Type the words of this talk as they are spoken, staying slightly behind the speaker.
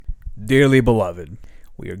Dearly beloved,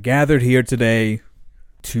 we are gathered here today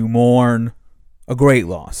to mourn a great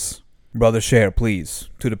loss. Brother Cher, please,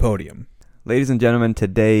 to the podium. Ladies and gentlemen,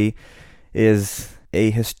 today is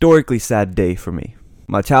a historically sad day for me.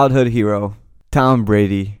 My childhood hero, Tom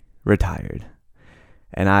Brady, retired.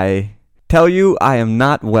 And I tell you, I am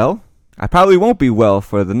not well. I probably won't be well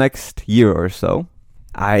for the next year or so.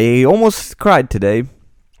 I almost cried today.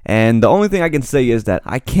 And the only thing I can say is that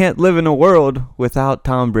I can't live in a world without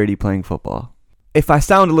Tom Brady playing football. If I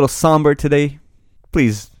sound a little somber today,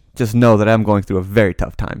 please just know that I'm going through a very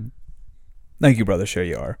tough time. Thank you, Brother Cher,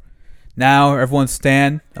 you are. Now, everyone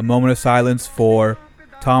stand. A moment of silence for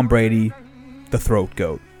Tom Brady, the throat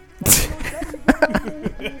goat.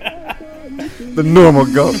 The normal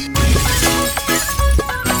goat.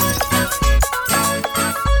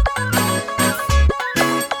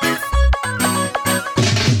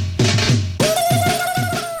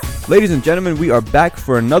 Ladies and gentlemen, we are back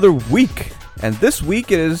for another week, and this week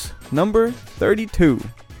it is number 32.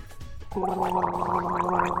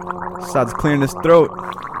 Sad's clearing his throat.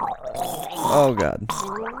 Oh God.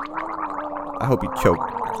 I hope he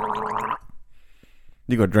choked.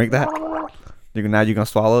 You gonna drink that? You gonna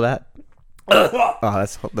swallow that? Oh,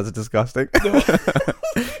 that's disgusting. You're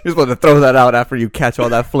supposed to throw that out after you catch all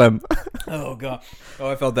that phlegm. Oh God. Oh,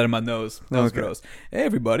 I felt that in my nose. That was gross. Hey,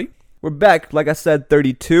 everybody. We're back, like I said,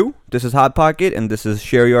 32. This is Hot Pocket, and this is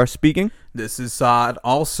Sheriar speaking. This is Saad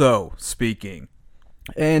also speaking.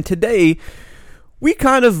 And today, we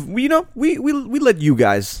kind of, we let you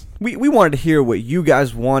guys, we wanted to hear what you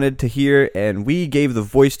guys wanted to hear, and we gave the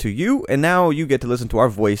voice to you, and now you get to listen to our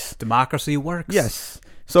voice. Democracy works. Yes.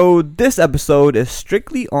 So this episode is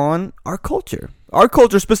strictly on our culture. Our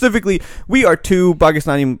culture specifically, we are two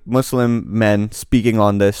Pakistani Muslim men speaking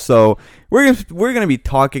on this. So we're gonna be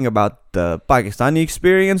talking about the Pakistani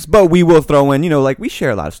experience, but we will throw in, like we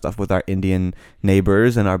share a lot of stuff with our Indian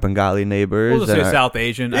neighbors and our Bengali neighbors. We'll just say South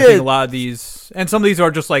Asian. I think a lot of these, and some of these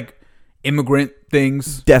are just like immigrant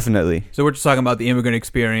things. Definitely. So we're just talking about the immigrant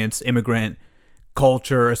experience, immigrant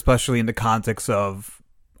culture, especially in the context of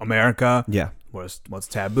America. Yeah. What's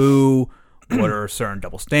taboo? What are certain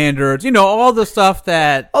double standards? All the stuff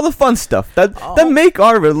all the fun stuff that make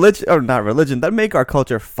our religion, or not religion, that make our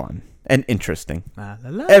culture fun and interesting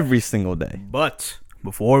every single day. But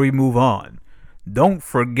before we move on, don't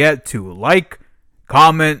forget to like,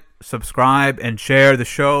 comment, subscribe, and share the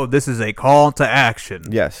show. This is a call to action.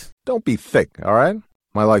 Yes. Don't be thick, all right?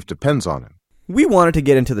 My life depends on it. We wanted to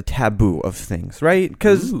get into the taboo of things, right?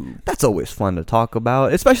 Because that's always fun to talk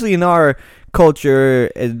about, especially in our culture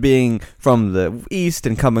as being from the East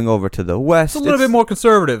and coming over to the West. It's a little bit more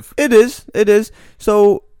conservative. It is.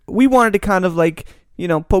 So we wanted to kind of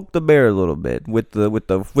poke the bear a little bit with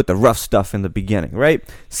the rough stuff in the beginning, right?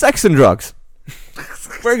 Sex and drugs.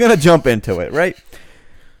 We're going to jump into it, right?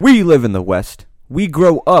 We live in the West. We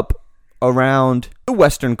grow up around the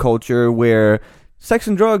Western culture where sex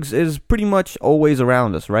and drugs is pretty much always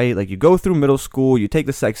around us, right? Like you go through middle school, you take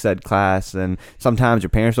the sex ed class, and sometimes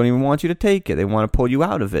your parents don't even want you to take it. They want to pull you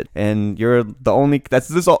out of it, and you're the only.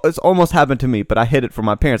 It's almost happened to me, but I hid it from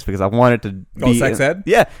my parents because I wanted to be sex ed.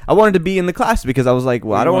 Yeah, I wanted to be in the class because I was like,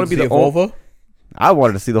 well, I don't want to be the vulva. I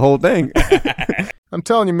wanted to see the whole thing. I'm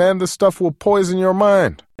telling you, man, this stuff will poison your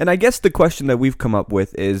mind. And I guess the question that we've come up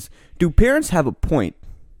with is, do parents have a point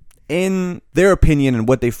in their opinion and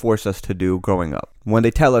what they force us to do growing up? When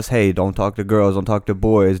they tell us, hey, don't talk to girls, don't talk to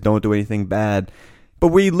boys, don't do anything bad. But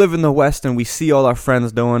we live in the West and we see all our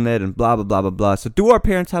friends doing it and blah, blah, blah, blah, blah. So do our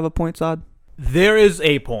parents have a point, Saad? There is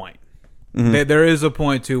a point. Mm-hmm. There is a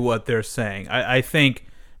point to what they're saying. I think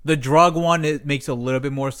the drug one, it makes a little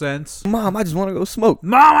bit more sense. Mom, I just want to go smoke.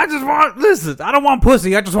 Mom, I don't want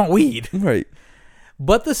pussy. I just want weed. Right.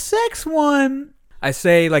 But the sex one, I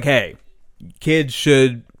say hey, kids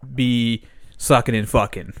should be sucking and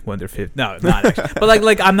fucking when they're 15. No, not actually.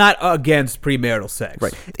 But I'm not against premarital sex.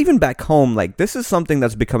 Right. Even back home, this is something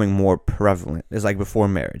that's becoming more prevalent. Is before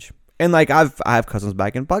marriage. And I have cousins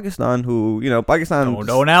back in Pakistan who, Pakistan.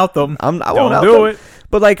 Don't out them. I won't do it.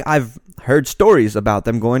 But I've heard stories about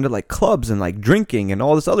them going to clubs and drinking and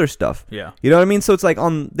all this other stuff. Yeah. You know what I mean? So it's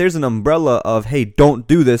there's an umbrella of, hey, don't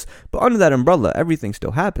do this, but under that umbrella, everything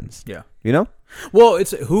still happens. Yeah. You know? Well,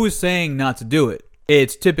 it's who's saying not to do it?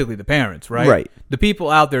 It's typically the parents, right? Right. The people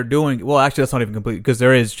out there doing, well, actually, that's not even complete because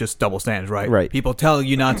there is just double standards, right? Right. People telling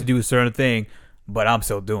you not to do a certain thing, but I'm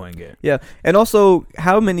still doing it. Yeah. And also,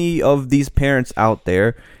 how many of these parents out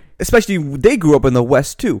there, especially they grew up in the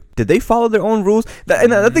West too, did they follow their own rules?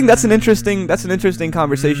 And I think that's an interesting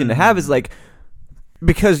conversation to have is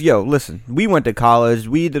Because, listen, we went to college.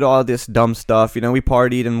 We did all this dumb stuff. We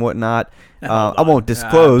partied and whatnot. I won't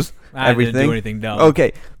disclose everything. I didn't do anything dumb.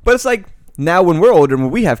 Okay. But it's like, now when we're older, when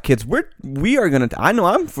we have kids, we are going to, I know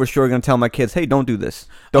I'm for sure going to tell my kids, hey, don't do this.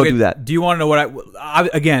 Don't do that. Do you want to know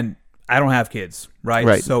what again, I don't have kids, right?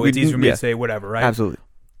 Right. So it's easy for me to say whatever, right? Absolutely.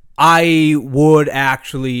 I would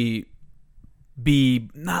actually be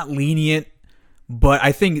not lenient, but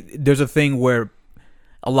I think there's a thing where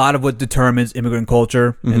a lot of what determines immigrant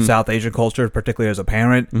culture and South Asian culture, particularly as a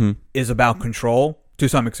parent, is about control to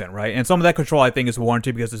some extent, right? And some of that control, I think, is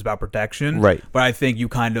warranted because it's about protection. Right. But I think you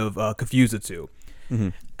kind of confuse the two.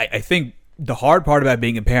 I think the hard part about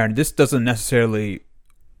being a parent, this doesn't necessarily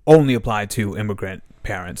only apply to immigrant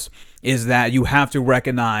parents, is that you have to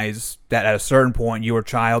recognize that at a certain point, your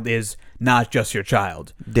child is not just your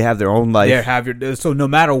child. They have their own life. So no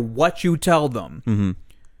matter what you tell them,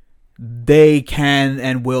 they can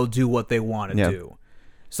and will do what they want to do.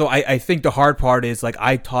 So I think the hard part is, like,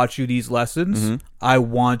 I taught you these lessons. I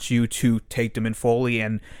want you to take them in fully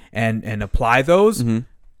and apply those.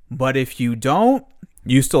 But if you don't,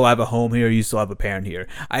 you still have a home here. You still have a parent here.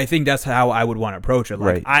 I think that's how I would want to approach it.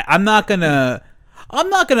 Like, right. I'm not gonna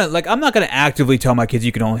actively tell my kids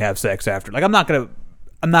you can only have sex after. Like, I'm not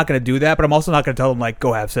gonna do that, but I'm also not gonna tell them, like,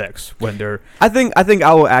 go have sex when they're. I think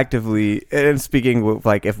I will actively, and speaking with,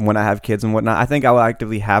 like, when I have kids and whatnot, I think I will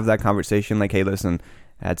actively have that conversation. Like, hey, listen,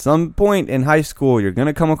 at some point in high school, you're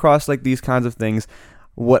gonna come across, like, these kinds of things.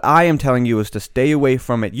 What I am telling you is to stay away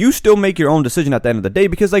from it. You still make your own decision at the end of the day,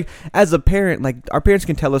 because, like, as a parent, like, our parents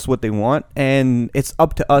can tell us what they want, and it's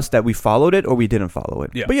up to us that we followed it or we didn't follow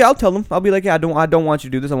it. Yeah. But yeah, I'll tell them. I'll be like, yeah, I don't want you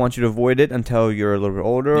to do this. I want you to avoid it until you're a little bit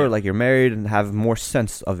older, or like you're married and have more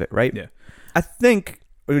sense of it, right? Yeah. I think.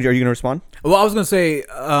 Are you gonna respond? Well, I was gonna say,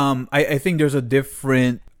 I think there's a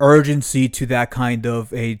different urgency to that kind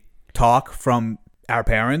of a talk from our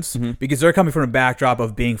parents, because they're coming from a backdrop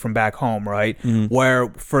of being from back home, right? Where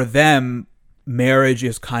for them, marriage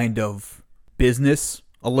is kind of business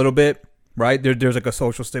a little bit, right? There's like a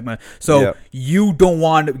social stigma. So you don't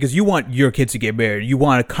want, because you want your kids to get married, you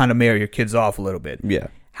want to kind of marry your kids off a little bit. Yeah.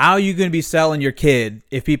 How are you going to be selling your kid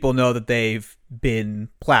if people know that they've been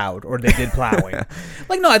plowed or they did plowing?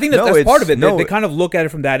 Like, no, I think that's part of it. They kind of look at it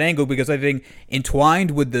from that angle, because I think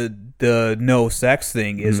entwined with the no sex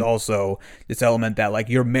thing is also this element that, like,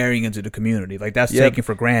 you're marrying into the community. Like, that's taken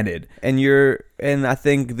for granted. And I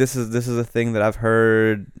think this is a thing that I've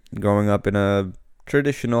heard growing up in a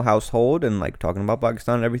traditional household and, like, talking about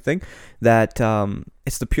Pakistan and everything, that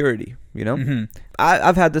it's the purity,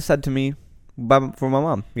 I've had this said to me from my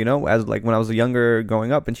mom, as, like, when I was younger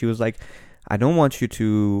growing up, and she was like, I don't want you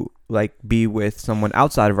to, like, be with someone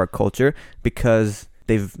outside of our culture, because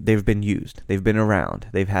they've been used, they've been around,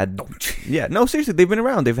 they've had seriously, they've been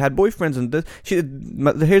around, they've had boyfriends, and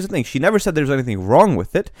here's the thing, she never said there was anything wrong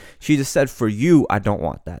with it, she just said, for you, I don't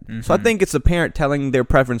want that. So I think it's a parent telling their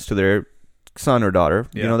preference to their son or daughter.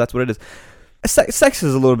 That's what it is. Sex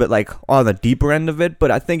is a little bit, like, on the deeper end of it,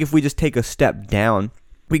 but I think if we just take a step down,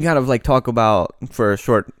 we can kind of, like, talk about for a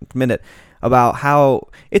short minute about how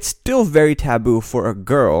it's still very taboo for a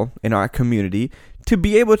girl in our community to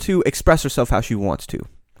be able to express herself how she wants to.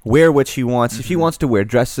 Wear what she wants. If she wants to wear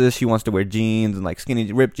dresses, she wants to wear jeans and, like,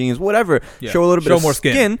 skinny ripped jeans, whatever. Yeah. Show a little bit of more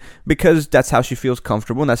skin, because that's how she feels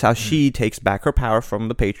comfortable, and that's how she takes back her power from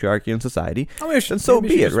the patriarchy in society. I mean, and so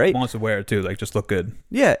be it, right? Wants to wear it too, like, just look good.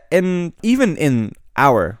 Yeah, and even in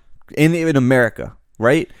America,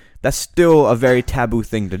 right? That's still a very taboo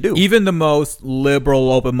thing to do. Even the most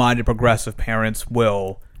liberal, open-minded, progressive parents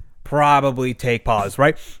will probably take pause,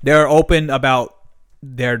 right? They're open about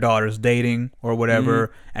their daughters dating or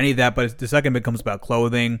whatever, any of that, but the second it becomes about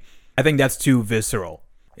clothing, I think that's too visceral.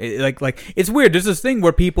 Like it's weird. There's this thing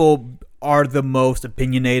where people are the most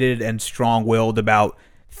opinionated and strong-willed about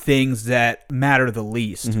things that matter the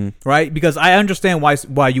least, right? Because I understand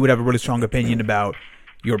why you would have a really strong opinion about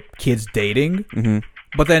your kids dating,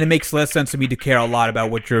 but then it makes less sense to me to care a lot about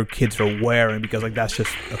what your kids are wearing, because, like, that's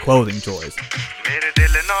just a clothing choice.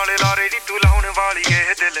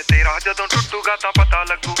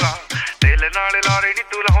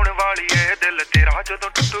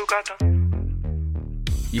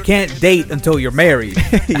 You can't date until you're married.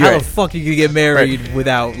 How the fuck you can get married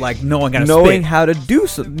without, like, knowing how to do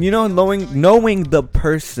so? Knowing the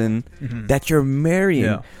person that you're marrying.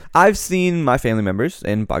 Yeah. I've seen my family members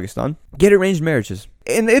in Pakistan get arranged marriages,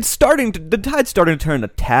 and the tide's starting to turn a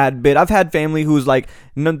tad bit. I've had family who's like,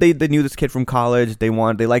 they knew this kid from college. They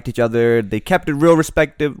liked each other. They kept it real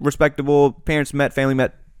respectable. Parents met, family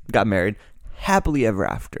met, got married, happily ever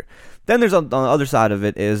after. Then there's on the other side of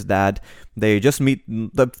it is that they just meet,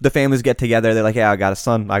 the families get together. They're like, yeah, I got a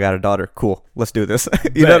son, I got a daughter. Cool, let's do this.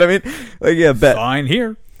 You know what I mean? Like, yeah, bet. Fine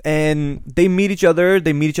here. And they meet each other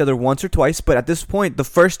once or twice, but at this point, the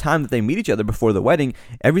first time that they meet each other before the wedding,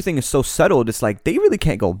 everything is so settled, it's like they really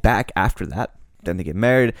can't go back after that. Then they get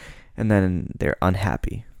married, and then they're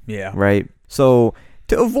unhappy. Yeah. Right? So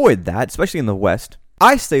to avoid that, especially in the West,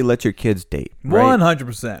 I say let your kids date. Right?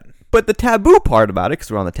 100%. But the taboo part about it, because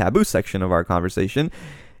we're on the taboo section of our conversation,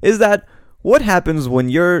 is that what happens when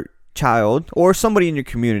your child or somebody in your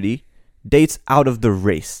community dates out of the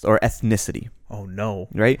race or ethnicity? Oh, no.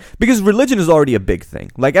 Right? Because religion is already a big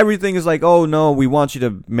thing. Like, everything is like, oh, no, we want you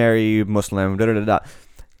to marry Muslim, da-da-da-da.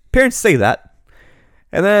 Parents say that.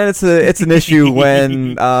 And then it's an issue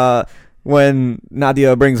when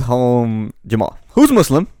Nadia brings home Jamal, who's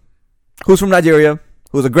Muslim, who's from Nigeria,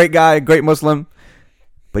 who's a great guy, great Muslim,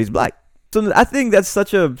 but he's black. So I think that's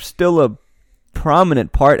still a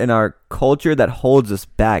prominent part in our culture that holds us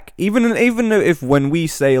back. Even if when we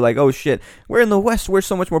say like, oh shit, we're in the West, we're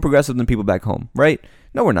so much more progressive than people back home, right?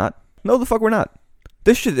 No, we're not. No, the fuck we're not.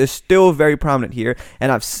 This shit is still very prominent here,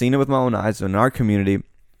 and I've seen it with my own eyes in our community.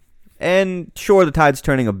 And sure, the tide's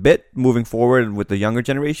turning a bit moving forward with the younger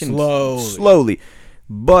generation. Slowly.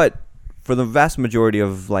 But for the vast majority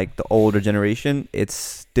of like the older generation, it's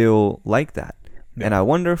still like that. Yeah. And I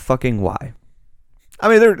wonder fucking why. I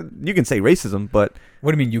mean, you can say racism, but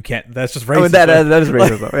what do you mean you can't? That's just racism. I mean, that is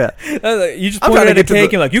racism. Yeah, you just pointed at a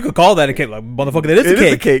cake and like you could call that a cake. Like, motherfucker, that is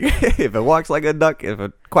a cake. It is a cake. If it walks like a duck, if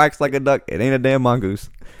it quacks like a duck, it ain't a damn mongoose.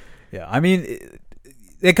 Yeah, I mean,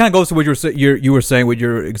 it kind of goes to what you were saying with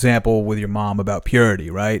your example with your mom about purity,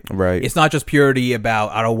 right? Right. It's not just purity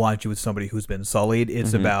about I don't want you with somebody who's been sullied.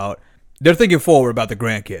 It's about they're thinking forward about the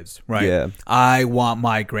grandkids, right? Yeah. I want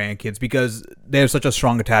my grandkids because they have such a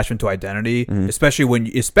strong attachment to identity,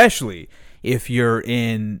 especially if you're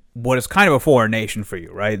in what is kind of a foreign nation for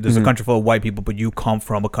you, right? There's a country full of white people, but you come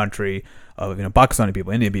from a country of Pakistani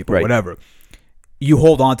people, Indian people, right. Whatever. You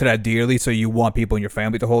hold on to that dearly, so you want people in your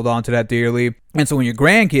family to hold on to that dearly. And so when your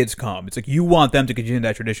grandkids come, it's like you want them to continue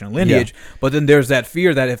that traditional lineage, but then there's that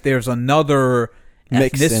fear that if there's another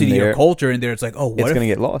ethnicity or culture in there, it's like, oh, it's going to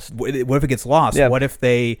get lost. What if it gets lost? Yeah. What if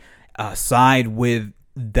they side with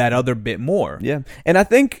that other bit more? Yeah. And I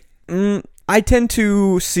think I tend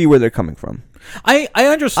to see where they're coming from. I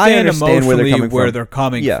understand emotionally where they're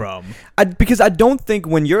coming from. Because I don't think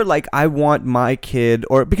when you're like, I want my kid,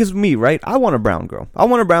 or because me, right? I want a brown girl. I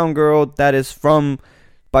want a brown girl that is from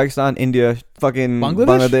Pakistan, India, fucking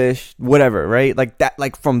Bangladesh, whatever, right? Like that,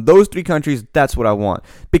 like from those three countries, that's what I want.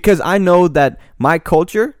 Because I know that my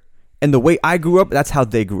culture and the way I grew up, that's how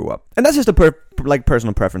they grew up. And that's just a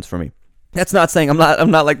personal preference for me. That's not saying I'm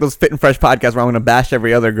not like those Fit and Fresh podcasts where I'm going to bash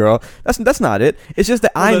every other girl. That's not it. It's just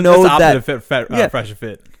that I know that Fresh and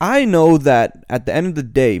Fit. I know that at the end of the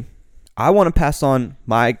day, I want to pass on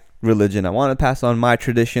my religion. I want to pass on my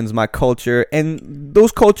traditions, my culture, and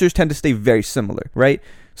those cultures tend to stay very similar, right?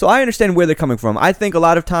 So I understand where they're coming from. I think a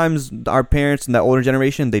lot of times our parents and that older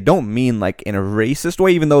generation, they don't mean like in a racist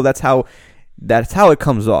way, even though that's how it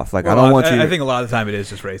comes off. Like, well, I don't want you. I think a lot of the time it is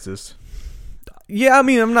just racist. Yeah, I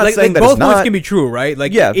mean, I'm not saying that both it's not. Both points can be true, right?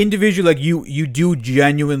 Like, individually, like you do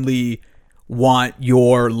genuinely want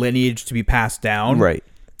your lineage to be passed down, right?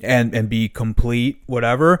 And be complete,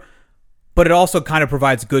 whatever. But it also kind of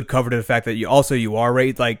provides good cover to the fact that you are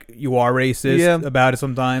racist about it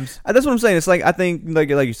sometimes. That's what I'm saying. It's like, I think, like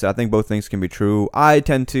you said, I think both things can be true. I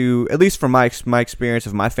tend to, at least from my experience,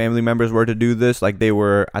 if my family members were to do this, like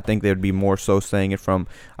I think they would be more so saying it from,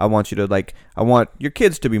 I want your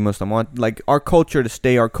kids to be Muslim. I want like our culture to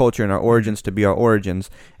stay our culture and our origins to be our origins,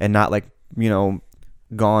 and not like,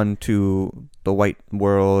 gone to the white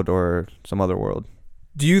world or some other world.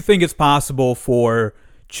 Do you think it's possible for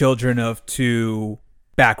children of two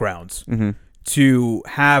backgrounds to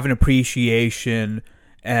have an appreciation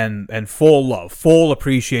and full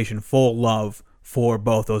appreciation, full love for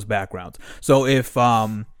both those backgrounds? So if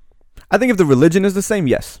I think if the religion is the same,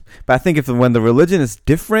 yes. But I think when the religion is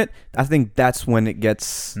different, I think that's when it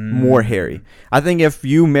gets more hairy. I think if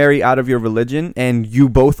you marry out of your religion and you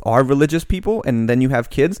both are religious people and then you have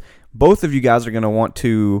kids, both of you guys are going to want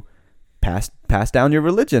to pass down your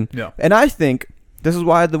religion. Yeah. And I think this is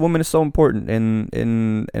why the woman is so important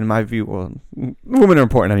in my view. Well, women are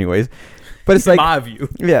important anyways. But it's like my view.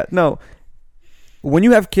 Yeah, no. When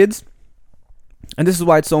you have kids, and this is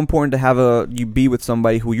why it's so important to have you be with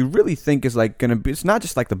somebody who you really think is like gonna be. It's not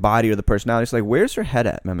just like the body or the personality. It's like, where's her head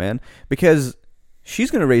at, my man? Because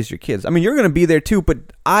she's gonna raise your kids. I mean, you're gonna be there too.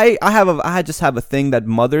 But I just have a thing that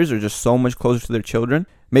mothers are just so much closer to their children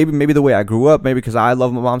maybe the way I grew up, maybe because I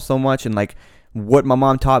love my mom so much, and like what my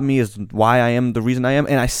mom taught me is why I am the reason I am.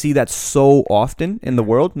 And I see that so often in the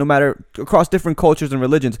world, no matter across different cultures and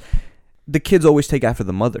religions, the kids always take after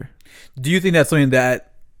the mother. Do you think that's something that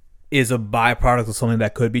is a byproduct of something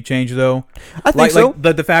that could be changed, though? I think so.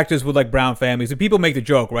 Like the fact is with like brown families, and people make the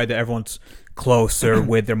joke, right, that everyone's closer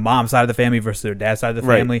with their mom's side of the family versus their dad's side of the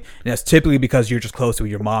Right. family, and that's typically because you're just closer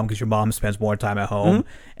with your mom because your mom spends more time at home,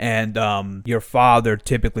 and your father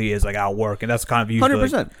typically is like out working. That's kind of usually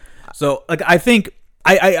 100%. So like I think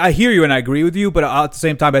I hear you and I agree with you, but at the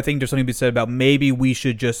same time I think there's something to be said about maybe we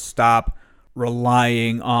should just stop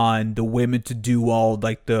relying on the women to do all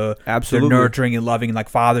like the Absolutely. nurturing and loving, and like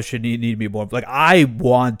fathers should need to be more like I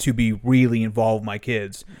want to be really involved with my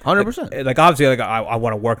kids 100%. like obviously like I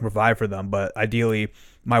want to work and provide for them, but ideally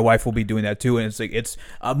my wife will be doing that too, and it's like it's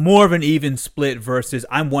more of an even split versus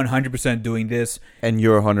I'm 100% doing this And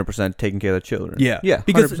you're 100% taking care of the children. Yeah.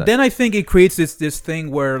 because 100%. then I think it creates this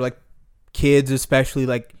thing where like kids especially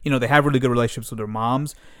like they have really good relationships with their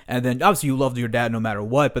moms, and then obviously you love your dad no matter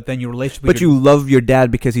what, but then your relationship with But you love your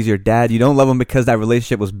dad because he's your dad. You don't love him because that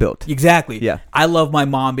relationship was built. exactly. Yeah. I love my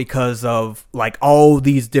mom because of like all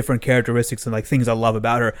these different characteristics and like things I love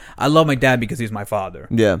about her. I love my dad because he's my father.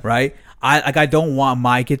 Yeah. Right? I don't want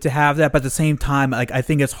my kid to have that, but at the same time, like I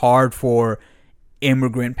think it's hard for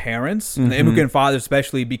immigrant parents and immigrant fathers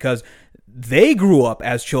especially because they grew up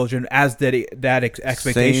as children as that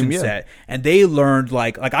expectation Same, yeah. set, and they learned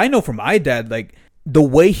like I know from my dad, like the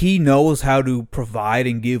way he knows how to provide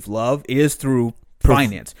and give love is through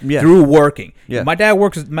finance, yeah. through working. Yeah. My dad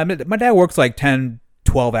works like 10,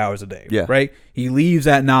 12 hours a day. Yeah. Right. He leaves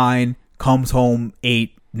at 9, comes home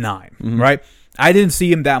 8, 9. Mm-hmm. Right. I didn't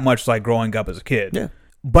see him that much like growing up as a kid. Yeah.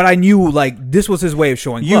 But I knew like this was his way of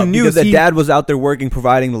showing You love. knew because that he- dad was out there working,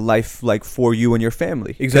 providing the life like for you and your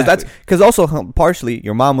family. Exactly. Because also partially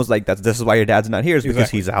your mom was like, this is why your dad's not here, is because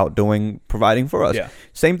Exactly. he's out providing for us. Yeah.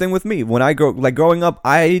 Same thing with me. When I growing up,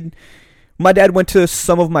 my dad went to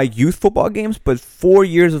some of my youth football games, but 4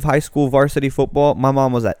 years of high school varsity football, my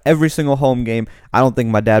mom was at every single home game. I don't think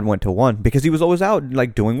my dad went to one because he was always out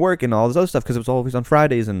like doing work and all this other stuff because it was always on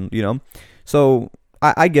Fridays and so.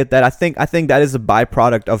 I get that. I think that is a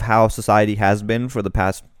byproduct of how society has been for the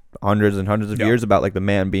past hundreds and hundreds of Yeah. years about like the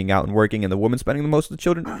man being out and working and the woman spending the most of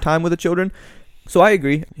the time with the children. So I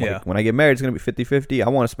agree. Yeah. Like, when I get married, it's going to be 50-50. I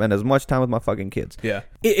want to spend as much time with my fucking kids. Yeah.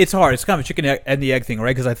 It's hard. It's kind of a chicken and the egg thing,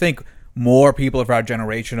 right? Because I think more people of our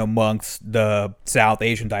generation amongst the South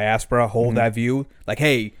Asian diaspora hold that view. Like,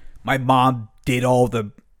 hey, my mom did all the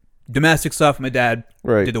domestic stuff, my dad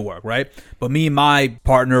Right. did the work, right? But me and my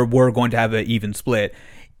partner were going to have an even split.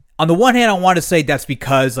 On the one hand, I want to say that's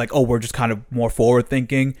because like, we're just kind of more forward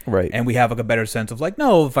thinking, Right. And we have like a better sense of like,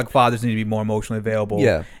 no, if like fathers need to be more emotionally available,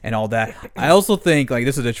 Yeah. and all that. I also think like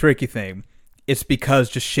this is a tricky thing. It's because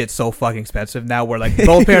just shit's so fucking expensive now. Where like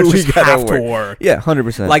both parents We just gotta have to work. Yeah,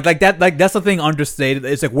 100%. Like that. Like that's the thing understated.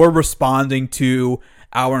 It's like we're responding to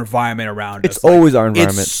our environment around us. It's always our Like,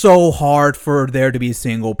 environment. It's so hard for there to be a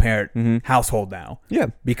single parent household now. Yeah.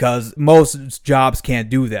 Because most jobs can't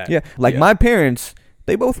do that. Yeah, like my parents,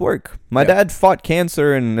 they both work. My Yeah. dad fought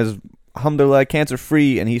cancer and is alhamdulillah cancer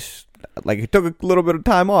free, and he took a little bit of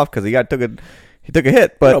time off because he took a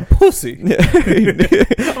hit, but What a pussy. yeah.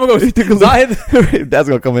 I'm gonna go. He took a little, Dad's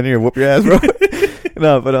gonna come in here and whoop your ass, bro.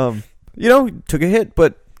 No, but took a hit,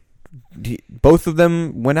 but both of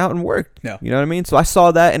them went out and worked. Yeah. You know what I mean? So I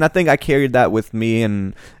saw that, and I think I carried that with me,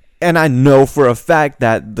 and I know for a fact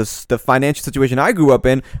that the financial situation I grew up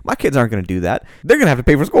in, my kids aren't going to do that. They're going to have to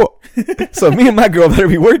pay for school. So me and my girl better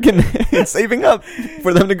be working and saving up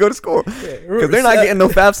for them to go to school because they're not getting no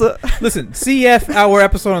FAFSA. Listen, CF our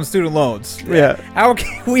episode on student loans. Yeah.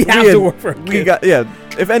 We have to work for our kids.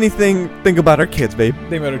 If anything, think about our kids, babe.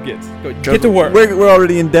 Think about our kids. Get to work. We're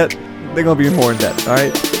already in debt. They're going to be more in debt, all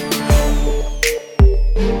right?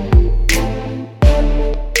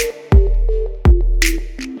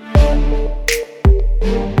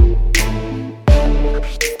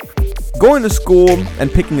 Going to school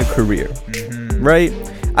and picking a career, right?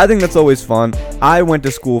 I think that's always fun. I went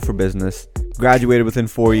to school for business, graduated within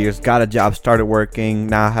 4 years, got a job, started working,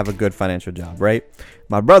 now I have a good financial job, right?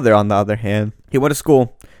 My brother, on the other hand, he went to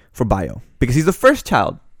school for bio because he's the first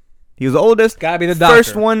child. He was the oldest, Gotta be the doctor.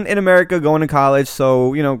 first one in America going to college.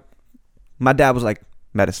 So, my dad was like,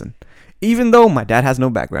 medicine. Even though my dad has no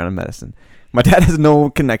background in medicine. My dad has no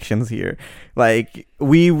connections here. Like,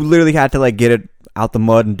 we literally had to, like, get it out the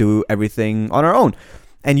mud and do everything on our own.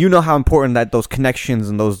 And you know how important that those connections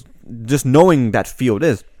and those, just knowing that field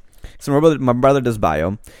is. So my brother does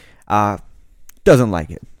bio. Doesn't like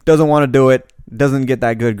it. Doesn't want to do it. Doesn't get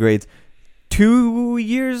that good grades. 2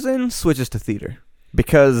 years in, switches to theater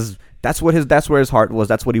because that's where his heart was.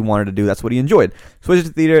 That's what he wanted to do. That's what he enjoyed. Switches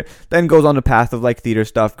to theater, then goes on the path of like theater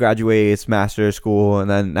stuff, graduates, master's school, and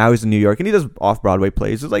then now he's in New York and he does off-Broadway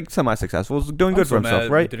plays. He's like semi-successful. He's doing good for himself,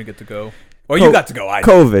 right? Didn't get to go. Or you got to go. I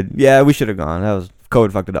COVID. Yeah, we should have gone.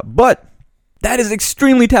 COVID fucked it up. But that is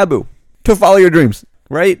extremely taboo to follow your dreams,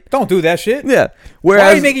 right? Don't do that shit. Yeah. Why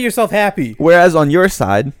are you making yourself happy? Whereas on your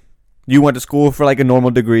side, you went to school for like a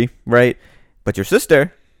normal degree, right? But your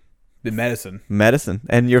sister did medicine,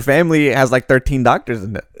 and your family has like 13 doctors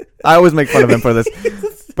in it. I always make fun of him for this,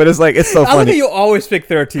 but it's like it's so funny. I think you always pick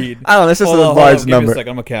 13. I don't know. It's just a large number. Give me a second.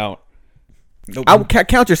 I'm gonna count. Nope. I'll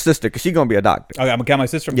count your sister because she's gonna be a doctor. Okay, I'm gonna count my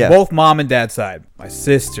sister. Yeah. Both mom and dad side. My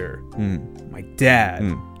sister, my dad,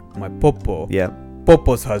 my popo. Yeah.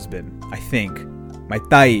 Popo's husband. I think. My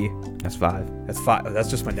tai. That's 5. That's 5. That's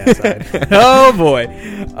just my dad's side. Oh boy.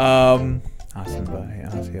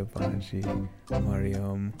 Asanbai, Asia Banji,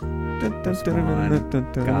 Mariam. Gosh,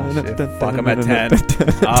 fuck, I'm at 10.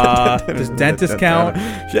 Does dentist count?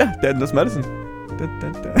 Yeah, dentist medicine.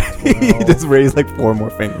 He just raised like 4 more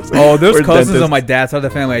fingers. Oh, there's cousins dentist on my dad's side of the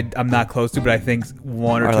family I'm not close to, but I think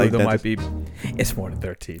 1 or 2 of them might be. It's more than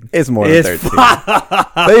 13. It's more than 13.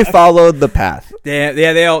 They followed the path. Yeah,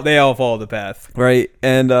 they all follow the path. Right,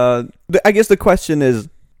 and I guess the question is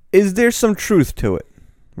there some truth to it,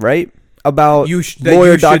 right? About you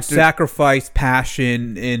should sacrifice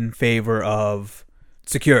passion in favor of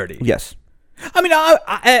security. Yes. I mean,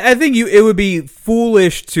 I think it would be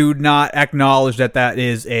foolish to not acknowledge that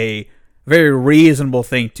is a very reasonable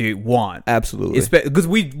thing to want. Absolutely. Because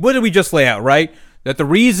what did we just lay out, right? That the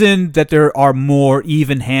reason that there are more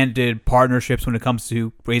even-handed partnerships when it comes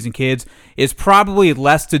to raising kids is probably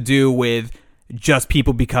less to do with just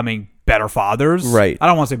people becoming better fathers. Right. I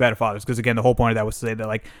don't want to say better fathers because, again, the whole point of that was to say that,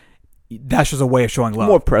 like, that's just a way of showing love.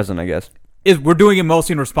 More present, I guess. We're doing it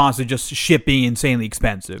mostly in response to just shit being insanely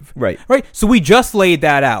expensive. Right. So we just laid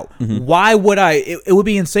that out. Mm-hmm. Why would it would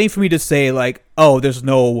be insane for me to say, like, oh, there's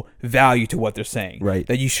no value to what they're saying. Right.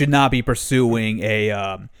 That you should not be pursuing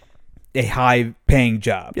a high-paying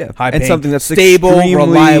job. Yeah. High-paying, and something that's stable,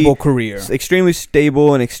 reliable career. Extremely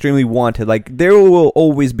stable and extremely wanted. Like, there will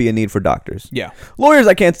always be a need for doctors. Yeah. Lawyers,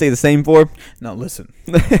 I can't say the same for. No, listen.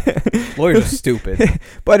 Lawyers are stupid.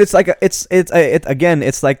 But it's like it's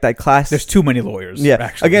like that class. There's too many lawyers. Yeah.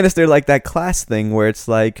 Actually. Again, they're like that class thing where it's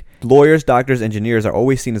like lawyers, doctors, engineers are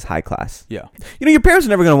always seen as high class. Yeah. You know, your parents are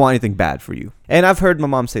never going to want anything bad for you. And I've heard my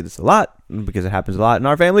mom say this a lot because it happens a lot in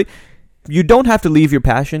our family. You don't have to leave your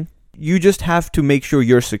passion. You just have to make sure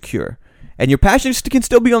you're secure. And your passion can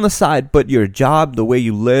still be on the side, but your job, the way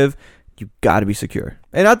you live, you got to be secure.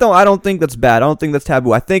 And I don't think that's bad. I don't think that's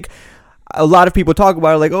taboo. I think a lot of people talk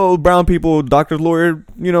about it like, oh, brown people, doctor, lawyer,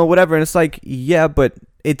 whatever. And it's like, yeah, but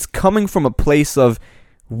it's coming from a place of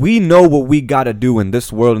we know what we got to do in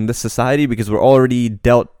this world, in this society, because we're already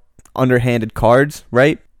dealt underhanded cards,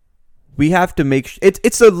 right? We have to make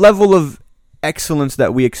it's a level of excellence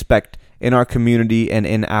that we expect in our community and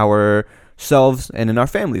in ourselves and in our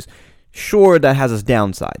families. Sure, that has its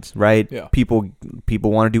downsides, right? Yeah. People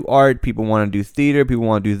want to do art, people want to do theater, people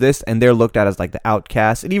want to do this, and they're looked at as like the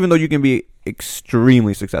outcasts. And even though you can be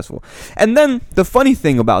extremely successful. And then the funny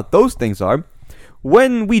thing about those things are,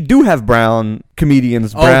 when we do have brown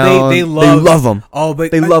comedians, they love them. Oh,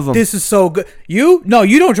 but they love them. This is so good. You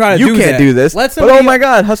don't try to do that. You can't do this. But oh my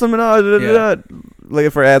God, Hassan Minhaj.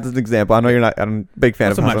 Like for as an example, I know you're not. I'm a big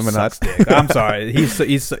fan of Hassan Minhaj. I'm sorry, he's so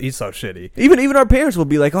shitty. Even our parents will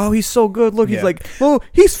be like, "Oh, he's so good. Look, he's like, oh,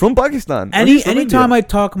 he's from Pakistan." Anytime I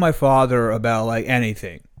talk to my father about like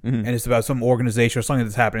anything, and it's about some organization or something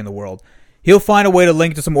that's happening in the world, he'll find a way to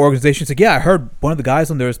link to some organization. He's like, yeah, I heard one of the guys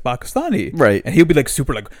on there is Pakistani. Right. And he'll be like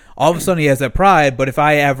super like, all of a sudden he has that pride. But if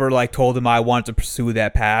I ever like told him I wanted to pursue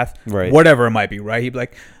that path, right, whatever it might be, right? He'd be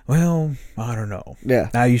like, well, I don't know. Yeah.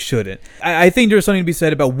 Now you shouldn't. I think there's something to be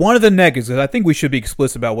said about one of the negatives, because I think we should be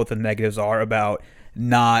explicit about what the negatives are about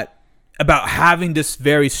having this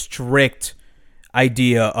very strict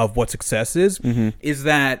idea of what success is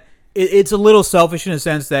that it's a little selfish in a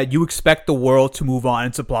sense that you expect the world to move on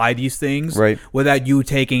and supply these things, right, without you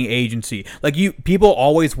taking agency. Like people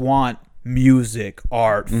always want music,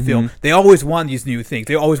 art, film. They always want these new things.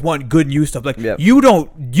 They always want good new stuff. Like you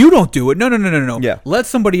don't do it. No. Yeah. Let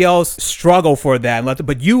somebody else struggle for that.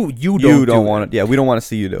 But you don't want it. Yeah, we don't want to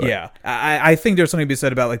see you do it. Yeah. I think there's something to be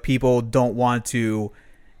said about like people don't want to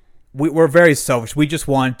we're very selfish. We just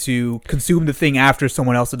want to consume the thing after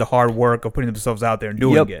someone else did the hard work of putting themselves out there and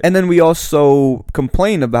doing it. And then we also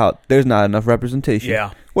complain about there's not enough representation.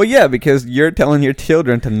 Yeah. Well, yeah, because you're telling your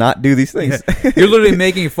children to not do these things. You're literally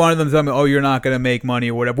making fun of them, telling me, "Oh, you're not going to make money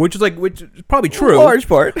or whatever," which is probably true, A large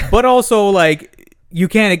part. But also, like, you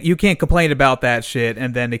can't complain about that shit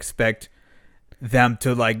and then expect them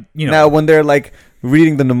to, like, you know. Now, when they're like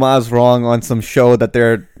reading the namaz wrong on some show that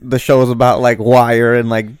the show is about like wire and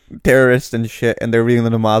like terrorists and shit, and they're reading the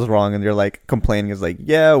namaz wrong, and they're like complaining, is like,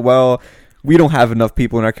 yeah, well, we don't have enough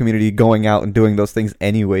people in our community going out and doing those things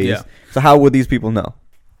anyways. Yeah. So how would these people know?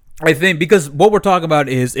 I think because what we're talking about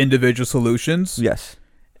is individual solutions. Yes.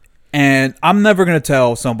 And I'm never going to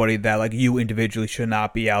tell somebody that, like, you individually should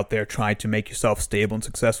not be out there trying to make yourself stable and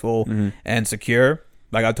successful and secure.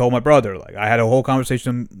 Like I told my brother, like, I had a whole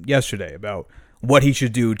conversation yesterday about what he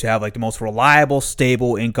should do to have, like, the most reliable,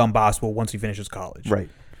 stable income possible once he finishes college. Right.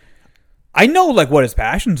 I know, like, what his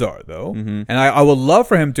passions are, though. And I would love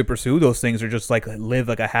for him to pursue those things or just, like, live,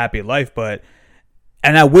 like, a happy life.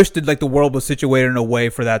 And I wish that, like, the world was situated in a way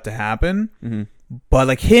for that to happen. But,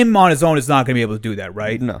 like, him on his own is not going to be able to do that,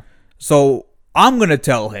 right? No. So I'm going to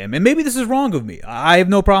tell him, and maybe this is wrong of me. I have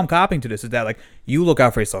no problem copying to this, is that, like, you look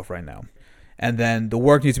out for yourself right now. And then the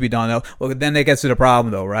work needs to be done. Well, then it gets to the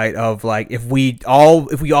problem, though, right? Of, like, if we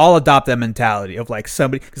all adopt that mentality of, like,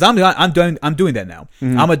 somebody, because I'm doing that now.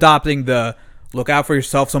 I'm adopting the look out for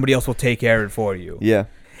yourself. Somebody else will take care of it for you. Yeah.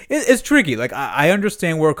 It's tricky. Like, I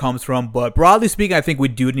understand where it comes from, but broadly speaking, I think we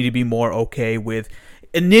do need to be more okay with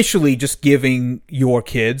initially just giving your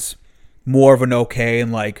kids more of an okay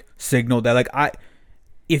and, like, signal that, like,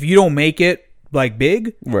 if you don't make it, like,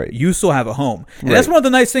 big, right, you still have a home. And that's one of the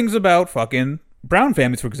nice things about fucking brown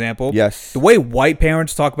families, for example. Yes. The way white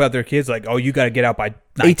parents talk about their kids, like, oh, you got to get out by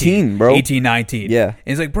 19, 18, bro. 18, 19. Yeah. And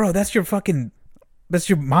it's like, bro, that's your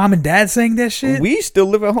mom and dad saying that shit? We still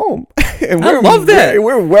live at home. And I love that.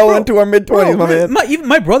 We're well into our mid-20s, my man. Even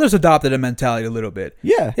my brother's adopted a mentality a little bit.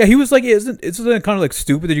 Yeah. Yeah, he was like, it's kind of, like,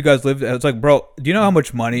 stupid that you guys live. It's like, bro, do you know how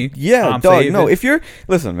much money I'm dog, saving? no, if you're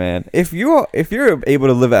able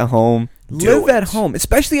to live at home, live at home,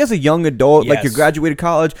 especially as a young adult, like, you graduated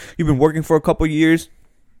college, you've been working for a couple years.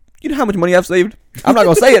 You know how much money I've saved? I'm not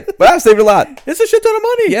going to say it, but I've saved a lot. It's a shit ton of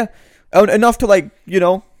money. Yeah. Enough to, like, you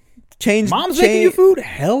know, Mom's making you food?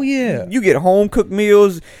 Hell yeah. You get home cooked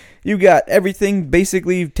meals. You got everything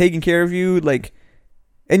basically taken care of you, like,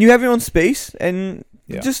 and you have your own space, and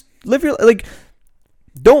just live your, like,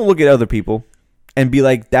 don't look at other people and be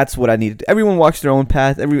like, that's what I need. Everyone walks their own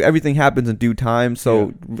path. Everything happens in due time.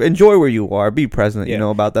 So enjoy where you are. Be present, you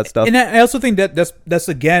know, about that stuff. And I also think that that's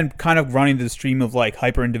again kind of running the stream of, like,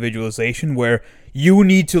 hyper individualization, where you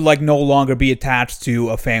need to, like, no longer be attached to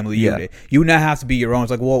a family unit. You now have to be your own.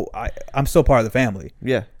 It's like, well, I'm still part of the family.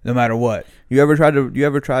 Yeah. No matter what. You ever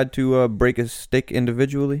tried to break a stick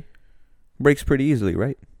individually? Breaks pretty easily,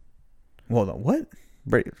 right? Hold on, what?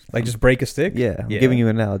 Like just break a stick? Yeah, I'm giving you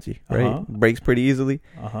an analogy, right? Breaks pretty easily.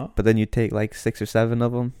 But then you take, like, 6 or 7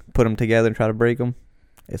 of them, put them together, and try to break them.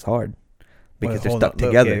 It's hard because they're stuck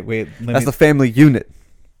together. That's the family unit.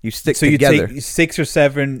 You stick together. So you take 6 or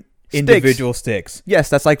 7 individual sticks. Yes,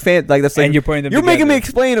 that's like that's like, and you're putting them. You're making me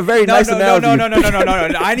explain a very nice analogy.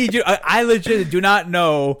 No. I need you. I legit do not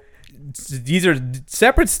know. These are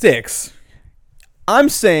separate sticks. I'm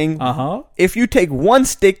saying, if you take one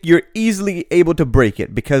stick, you're easily able to break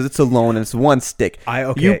it because it's alone and it's one stick.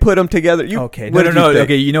 You put them together. No.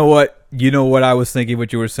 Okay, you know what? You know what I was thinking.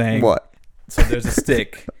 What you were saying. What? So there's a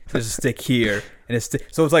stick. There's a stick here, and it's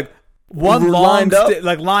so it's like. One long stick,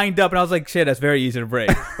 like, lined up, and I was like, "Shit, that's very easy to break."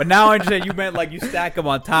 But now I understand you meant, like, you stack them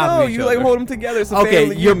on top of each other. No, you, like, hold them together. It's a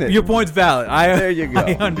family unit. Your point's valid. There you go.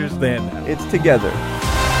 I understand that. It's together.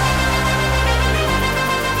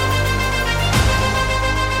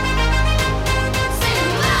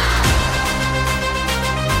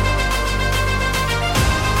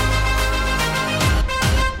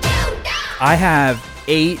 I have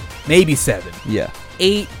 8, maybe 7. Yeah.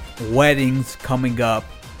 8 weddings coming up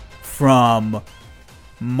from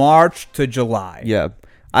March to July. Yeah.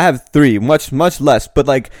 I have 3, much less, but,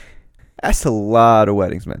 like, that's a lot of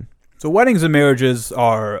weddings, man. So weddings and marriages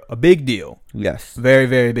are a big deal. Yes. Very,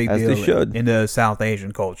 very big deal. As they should. In the South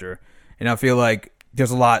Asian culture. And I feel like there's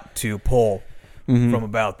a lot to pull from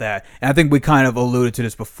about that. And I think we kind of alluded to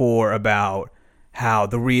this before about how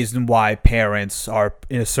the reason why parents are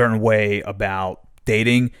in a certain way about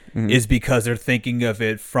dating is because they're thinking of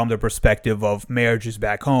it from the perspective of marriages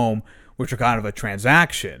back home, which are kind of a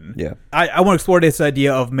transaction. Yeah. I want to explore this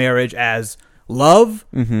idea of marriage as love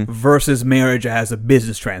versus marriage as a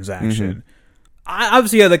business transaction.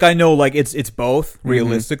 obviously, yeah, like I know, like it's both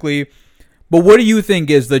realistically. But what do you think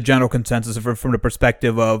is the general consensus from the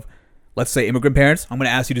perspective of, let's say, immigrant parents? I'm going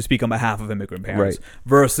to ask you to speak on behalf of immigrant parents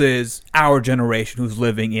versus our generation who's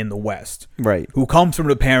living in the West, Right. who comes from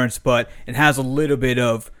the parents, but it has a little bit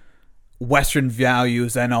of Western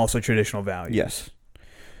values and also traditional values. Yes.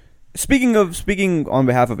 Speaking on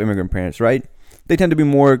behalf of immigrant parents, right? They tend to be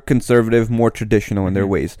more conservative, more traditional in their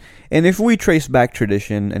ways. And if we trace back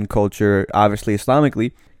tradition and culture, obviously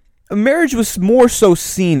Islamically, marriage was more so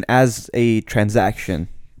seen as a transaction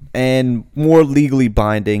and more legally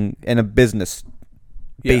binding and a business,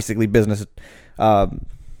 basically business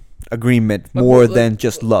agreement more than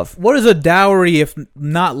just love. What is a dowry if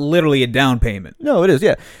not literally a down payment? No, it is,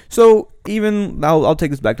 yeah. So even I'll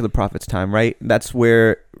take this back to the Prophet's time, right? That's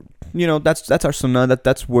where, that's our sunnah.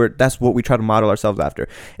 That's what we try to model ourselves after.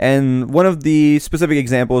 And one of the specific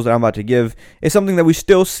examples that I'm about to give is something that we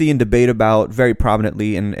still see and debate about very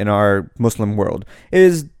prominently in our Muslim world,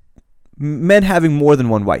 is men having more than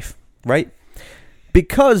one wife, right?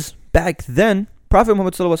 Because back then, Prophet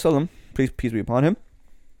Muhammad sallallahu alaihi wasallam, peace be upon him,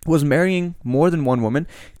 was marrying more than one woman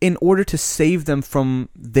in order to save them from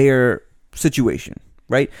their situation,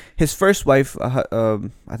 right? His first wife, I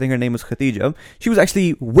think her name was Khadija, she was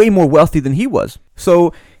actually way more wealthy than he was.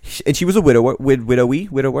 So, and she was a widower.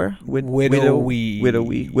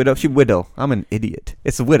 I'm an idiot.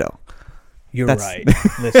 It's a widow. You're right.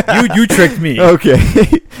 Listen, you tricked me.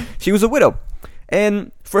 Okay. She was a widow.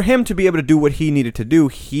 And for him to be able to do what he needed to do,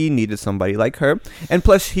 he needed somebody like her. And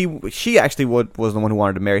plus, she actually was the one who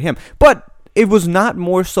wanted to marry him. But it was not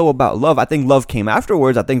more so about love. I think love came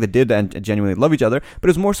afterwards. I think they did genuinely love each other. But it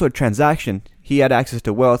was more so a transaction. He had access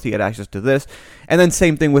to wealth. He had access to this. And then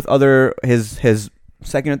same thing with his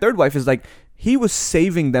second and third wife is like, he was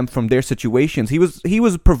saving them from their situations. He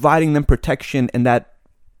was providing them protection and that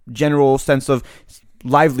general sense of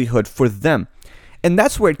livelihood for them. And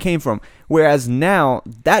that's where it came from. Whereas now,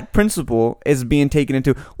 that principle is being taken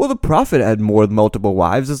into, well, the Prophet had multiple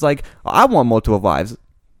wives. It's like, I want multiple wives.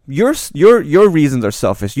 Your reasons are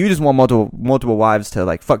selfish. You just want multiple wives to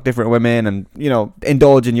like fuck different women and,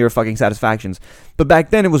 indulge in your fucking satisfactions. But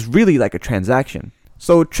back then, it was really like a transaction.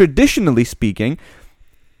 So traditionally speaking,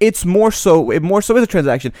 it more so is a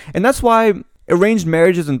transaction. And that's why arranged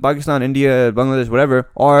marriages in Pakistan, India, Bangladesh, whatever,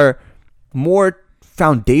 are more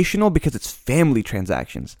foundational because it's family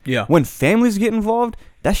transactions. Yeah. When families get involved,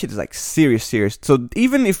 that shit is like serious. So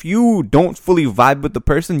even if you don't fully vibe with the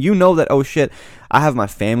person, you know that, oh shit, I have my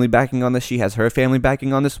family backing on this. She has her family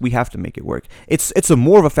backing on this. We have to make it work. It's a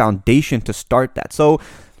more of a foundation to start that. So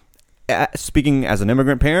speaking as an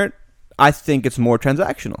immigrant parent, I think it's more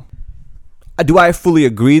transactional. Do I fully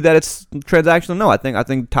agree that it's transactional? No, I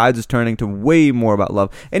think Tides is turning to way more about love.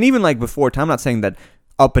 And even like before, I'm not saying that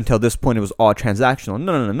up until this point it was all transactional.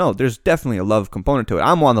 No. There's definitely a love component to it.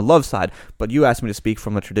 I'm on the love side, but you asked me to speak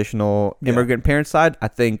from the traditional immigrant parent side. I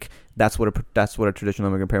think that's what a traditional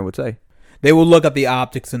immigrant parent would say. They would look at the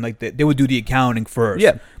optics and like they would do the accounting first,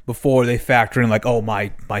 before they factor in like, oh,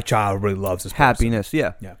 my child really loves this person. Happiness,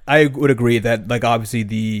 yeah. I would agree that like obviously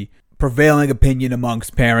the prevailing opinion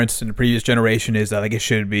amongst parents in the previous generation is that like it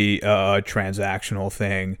should be a transactional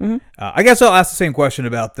thing. I guess I'll ask the same question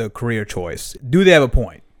about the career choice. Do they have a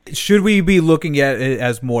point? Should we be looking at it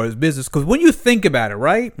as more as business? Because when you think about it,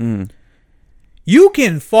 right, you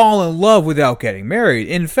can fall in love without getting married.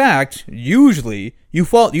 In fact, usually you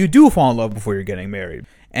do fall in love before you're getting married.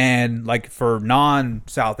 And like for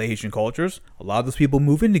non-South Asian cultures, a lot of those people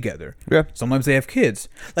move in together. Yeah. Sometimes they have kids.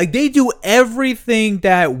 Like they do everything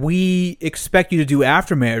that we expect you to do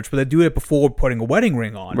after marriage, but they do it before putting a wedding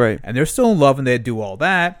ring on. Right. And they're still in love and they do all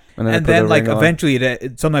that. And then like eventually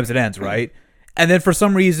sometimes it ends, right? And then for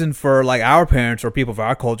some reason for like our parents or people of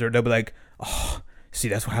our culture, they'll be like, oh, see,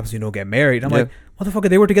 that's what happens when you don't get married. I'm like, motherfucker,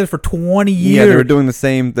 they were together for 20 years. Yeah, they were doing the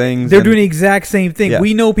same things. They're doing the exact same thing. Yeah.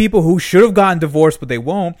 We know people who should have gotten divorced, but they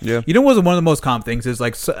won't. Yeah. You know what's one of the most common things is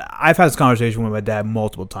like, so I've had this conversation with my dad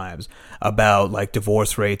multiple times about like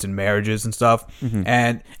divorce rates and marriages and stuff.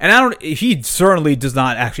 And he certainly does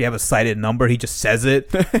not actually have a cited number. He just says it.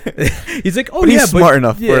 He's like, oh, but he's smart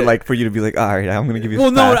enough for you to be like, all right, I'm going to give you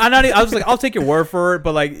well, no, I was like, I'll take your word for it.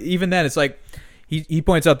 But like, even then it's like, he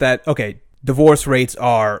points out that, okay, divorce rates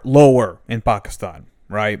are lower in Pakistan,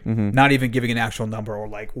 right? Not even giving an actual number or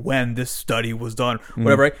like when this study was done,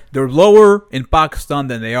 whatever, right? They're lower in Pakistan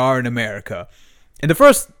than they are in America. And the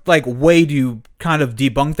first like way to kind of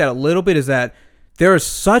debunk that a little bit is that there is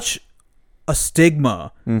such a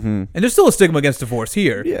stigma, and there's still a stigma against divorce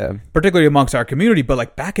here, particularly amongst our community, but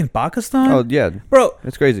like back in Pakistan, oh yeah, bro,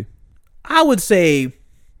 it's crazy. I would say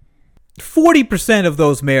 40% of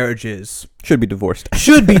those marriages Should be divorced.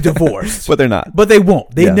 should be divorced. But they're not. But they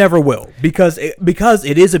won't. They Yeah. never will because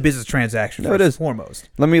it is a business transaction. No, First it is. and foremost.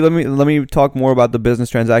 Let me talk more about the business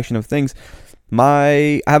transaction of things.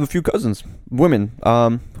 I have a few cousins, women,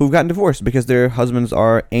 who've gotten divorced because their husbands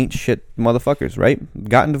ain't shit motherfuckers, right?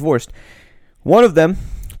 Gotten divorced. One of them,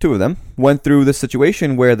 two of them, went through this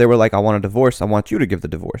situation where they were like, I want a divorce. I want you to give the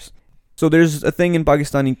divorce. So there's a thing in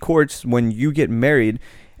Pakistani courts when you get married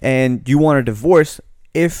and you want a divorce.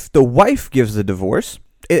 If the wife gives the divorce,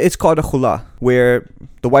 it's called a khula, where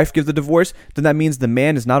the wife gives the divorce, then that means the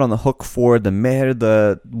man is not on the hook for the mehr,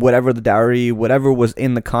 the whatever, the dowry, whatever was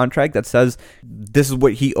in the contract that says this is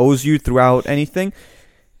what he owes you throughout anything.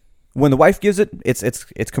 When the wife gives it,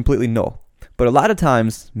 it's completely null. But a lot of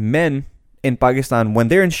times, men in Pakistan, when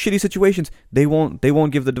they're in shitty situations, they won't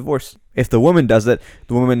give the divorce. If the woman does it,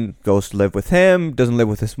 the woman goes to live with him, doesn't live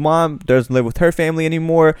with his mom, doesn't live with her family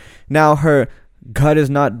anymore. Now her ghar is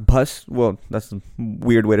not bus. Well, that's a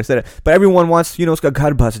weird way to say it. But everyone wants, uska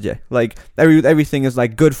ghar bas jaye. Like everything is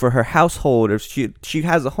like good for her household, or she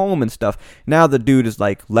has a home and stuff. Now the dude is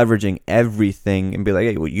like leveraging everything and be like,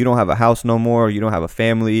 hey, well, you don't have a house no more, you don't have a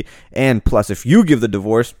family, and plus if you give the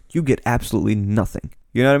divorce, you get absolutely nothing.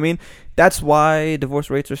 You know what I mean? That's why divorce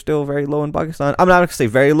rates are still very low in Pakistan. I'm not going to say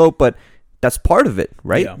very low, but that's part of it,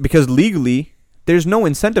 right? Yeah. Because legally, there's no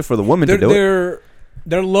incentive for the woman to do it.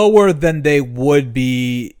 They're lower than they would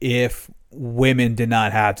be if women did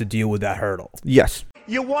not have to deal with that hurdle. Yes.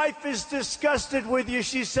 Your wife is disgusted with you.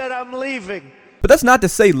 She said, I'm leaving. But that's not to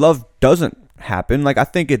say love doesn't happen. Like, I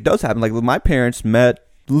think it does happen. Like, my parents met,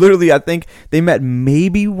 literally, I think they met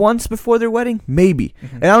maybe once before their wedding. Maybe.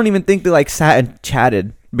 Mm-hmm. And I don't even think they, like, sat and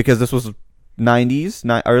chatted because this was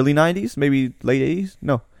 90s, early 90s, maybe late 80s.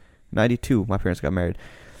 No, 92, my parents got married.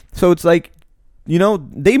 So it's like,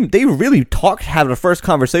 they really talked, have the first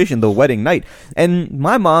conversation the wedding night. And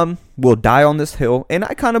my mom will die on this hill, and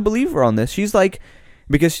I kind of believe her on this. She's like,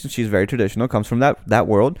 because she's very traditional, comes from that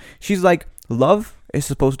world. She's like, love is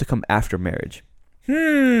supposed to come after marriage.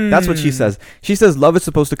 That's what she says. She says love is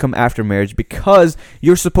supposed to come after marriage because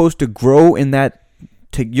you're supposed to grow in that.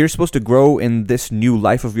 You're supposed to grow in this new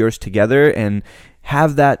life of yours together and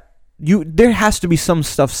have that. There has to be some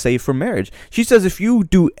stuff saved for marriage. She says if you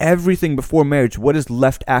do everything before marriage, what is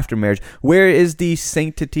left after marriage? Where is the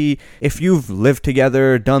sanctity? If you've lived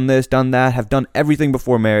together, done this, done that, have done everything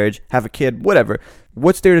before marriage, have a kid, whatever,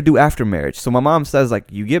 what's there to do after marriage? So my mom says,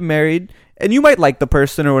 like, you get married, and you might like the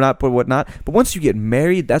person or not, but whatnot. But once you get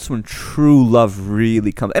married, that's when true love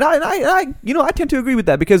really comes. And I tend to agree with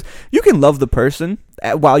that because you can love the person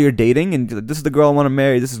while you're dating, and this is the girl I want to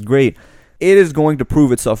marry. This is great. It is going to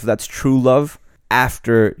prove itself if that's true love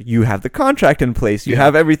after you have the contract in place. You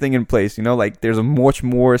have everything in place. Like there's a much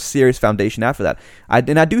more serious foundation after that. I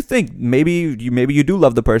do think maybe you do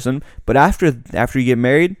love the person, but after you get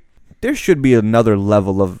married, there should be another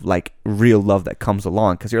level of like real love that comes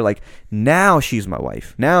along because you're like, now she's my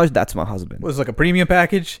wife. Now that's my husband. Was it like a premium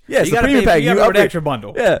package? Yeah, it's a premium package. You got an extra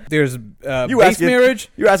bundle. Yeah. There's base marriage.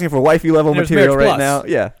 You're asking for wifey level material right now.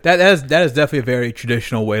 Yeah. That is definitely a very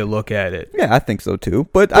traditional way to look at it. Yeah, I think so too.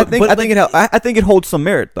 But I think it holds some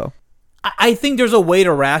merit though. I think there's a way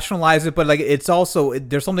to rationalize it, but like it's also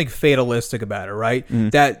there's something fatalistic about it, right?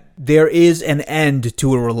 That there is an end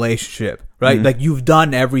to a relationship, right? Like you've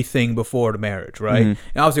done everything before the marriage, right? And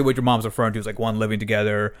obviously what your mom's referring to is like one, living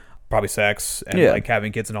together, probably sex, and like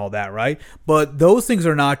having kids and all that, right? But those things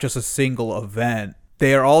are not just a single event.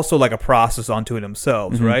 They are also like a process unto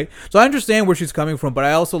themselves, right? So I understand where she's coming from, but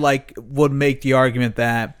I also would make the argument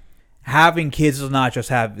that having kids is not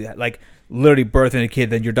just literally birthing a kid,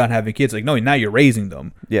 then you're done having kids. Like, no, now you're raising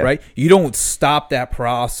them, right? You don't stop that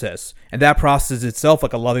process. And that process is itself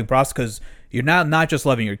like a loving process because you're not just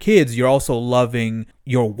loving your kids, you're also loving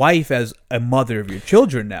your wife as a mother of your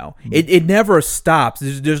children now. It never stops.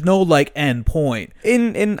 There's no end point.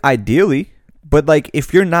 In ideally, but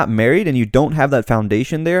if you're not married and you don't have that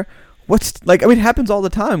foundation there, it happens all the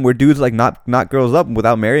time where dudes knock girls up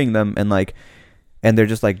without marrying them and they're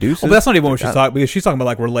just deuces. Oh, but that's not even what she's talking, because she's talking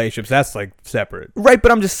about relationships. That's separate, right?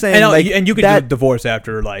 But I'm just saying, and you can do divorce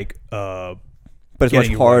after but it's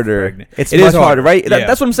much harder. It is much harder, right? Yeah.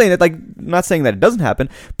 That's what I'm saying. I'm not saying that it doesn't happen,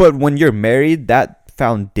 but when you're married, that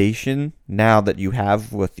foundation now that you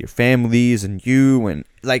have with your families and you and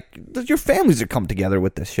your families are come together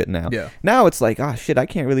with this shit now. Yeah. Now it's shit, I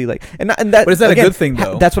can't really and that. But is that again, a good thing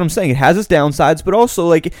though? That's what I'm saying. It has its downsides, but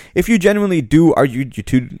also if you genuinely do, you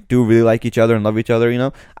two do really like each other and love each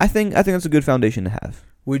other, I think that's a good foundation to have.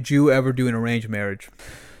 Would you ever do an arranged marriage?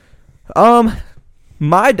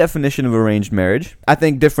 my definition of arranged marriage, I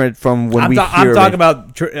think different from when I'm we hear talking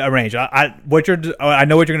about arranged. I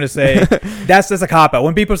know what you're gonna say. that's a cop out.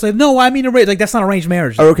 When people say, "No, I mean arranged," like that's not arranged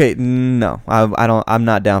marriage. Okay, no, I don't. I'm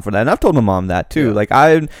not down for that, and I've told my mom that too. Yeah. Like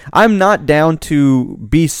I'm not down to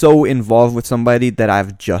be so involved with somebody that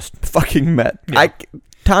I've just fucking met. Yeah.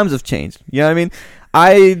 Times have changed. You know what I mean?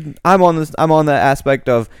 I'm on this. I'm on the aspect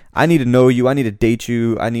of I need to know you. I need to date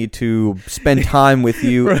you. I need to spend time with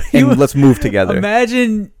you, Bro, and let's move together.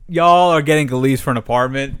 Imagine y'all are getting a lease for an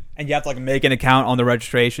apartment, and you have to like make an account on the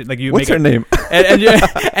registration. Like you What's make her name?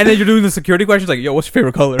 and then you're doing the security questions. Like, yo, what's your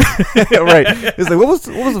favorite color? Right. It's like what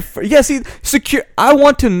was yeah. See, I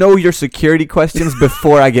want to know your security questions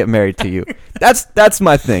before I get married to you. That's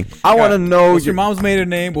my thing. I want to know What's your mom's maiden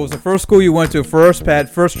name? What was the first school you went to? First pet,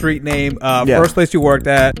 first street name, first place you worked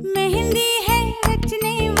at. Mehndi है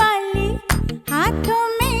रचने वाली हाथों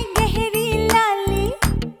में गहरी लाली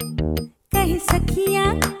कह सखियां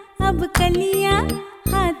अब कलियां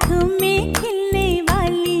हाथों में खिलने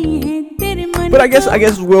वाली हैं तेरे मन But I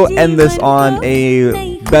guess we'll end this on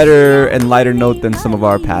a better and lighter note than some of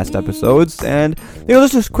our past episodes, and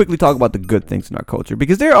let's just quickly talk about the good things in our culture,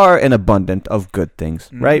 because there are an abundance of good things,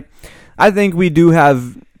 right? I think we do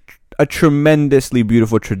have a tremendously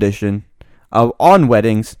beautiful tradition on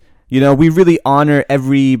weddings. You know, we really honor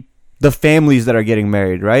the families that are getting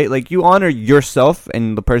married, right? Like, you honor yourself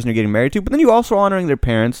and the person you're getting married to, but then you also honoring their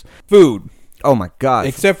parents. Food, Oh my god.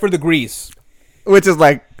 except for the grease. Which is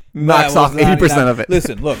like knocks off 80% of it.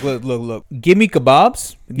 Listen, look. Give me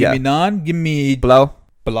kebabs. Give Yeah. me naan. Give me Blow.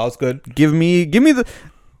 Pilao's good. Give me the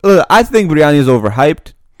I think biryani is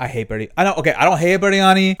overhyped. I hate biryani. I don't hate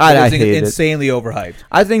biryani. I It's hate it. insanely overhyped.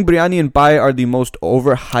 I think biryani and pai are the most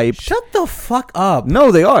overhyped. Shut the fuck up.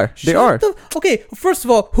 No, they are. They are. Okay, first of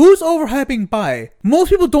all, who's overhyping pie? Most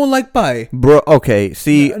people don't like pie. Bro, okay.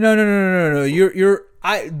 See, No.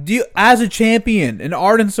 You as a champion, an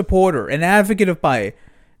ardent supporter, an advocate of pie.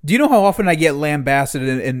 Do you know how often I get lambasted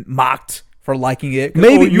and mocked for liking it?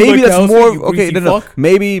 maybe like that's cows, more you okay. greasy No. fuck?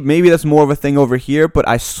 Maybe that's more of a thing over here. But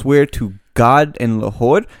I swear to God in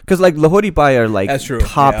Lahore, because like Lahori pai are like That's true,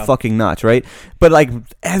 top yeah. fucking notch, right? But like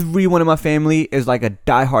everyone in my family is like a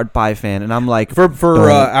diehard pie fan, and I'm like For don't.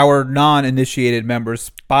 our non-initiated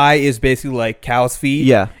members, pie is basically like cow's feet.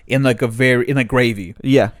 Yeah. In like gravy.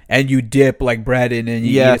 Yeah, And you dip like bread in, and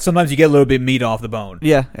you Yeah. eat it. Sometimes you get a little bit of meat off the bone.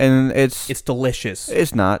 yeah, and it's It's delicious.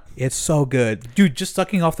 it's not It's so good, dude. Just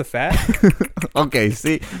sucking off the fat, okay.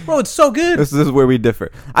 See, bro. It's so good. this is where we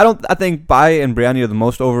differ. I think pai and biryani are the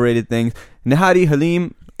most overrated things. Nihari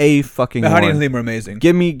Halim, a fucking The honey one. and Halim are amazing.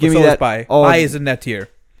 Give me But so that. is pie. Oh, Pie is in that tier.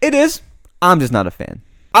 It is. I'm just not a fan.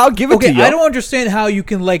 I'll give it Okay, to you. I don't understand how you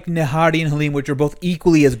can like Nihari and Halim, which are both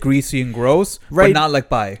equally as greasy and gross, Right. but not like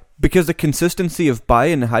pie. Because the consistency of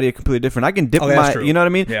pai and nihari are completely different. I can dip Okay, that's my, true. you know what I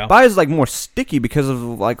mean? Yeah. Pai is like more sticky because of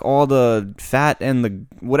like all the fat and the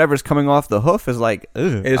whatever's coming off the hoof is like, ugh,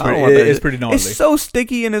 It is I don't pretty- want it that. is pretty gnarly. It's so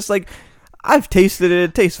sticky and it's like, I've tasted it.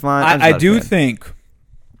 It tastes fine. I'm just I not a do fan. think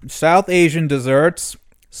South Asian desserts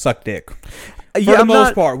suck dick. For Yeah, the I'm most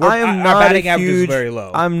not- part, I am our not batting a average is huge, very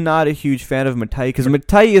low. I'm not a huge fan of Mithai because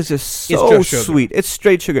Mithai is just It's so just sugar. sweet. It's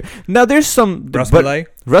straight sugar. Now there's some Rasmalai?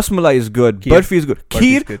 Rasmalai is good. Kheer. Burfi is good. Burfi's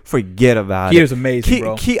Kheer, good. forget about it. Kheer is amazing,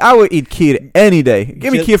 bro. I would eat kheer any day.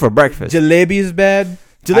 Give me Jal- kheer for breakfast. Jalebi is bad.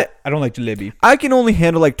 Jale- I don't like jalebi. I can only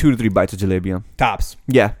handle like 2 to 3 bites of jalebi. Tops.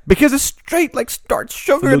 Yeah, because it's straight like starch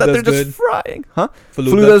sugar that Faluda's they're just good. frying. Huh?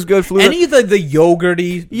 Faluda. Faluda's good. Faluda. Any of the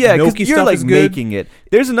yogurty, Yeah, because milky you're stuff like is good. making it.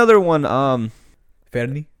 There's another one.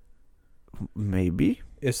 Ferni. Maybe.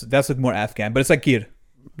 That's like more Afghan, but it's like kheer.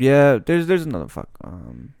 Yeah. There's another fuck.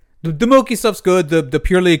 The milky stuff's good. The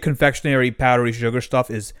purely confectionery, powdery sugar stuff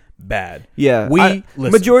is bad. Yeah. Listen.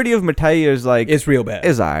 Majority of Mithai is like It's real bad.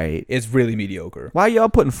 is alright. It's really mediocre. Why y'all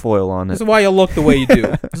putting foil on This it? is why y'all look the way you do.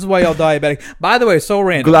 This is why y'all diabetic. By the way, so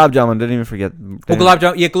random. Gulab jamun. Didn't even forget. Gulab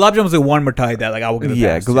jamun. Yeah, gulab jamun is the one Mithai that like I will give it.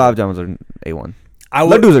 Yeah, pass to. gulab jamuns are A1. I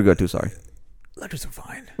would. Laddus are good too. Sorry, Laddus are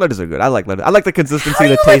fine. laddus are good. I like laddus. I like the consistency, How do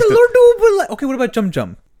the you like taste. laddu? But like, okay, what about chum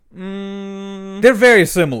chum? They're very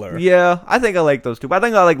similar. Yeah, I think I like those two. But I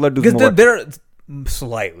think I like laddus because more. they're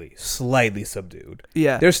slightly subdued.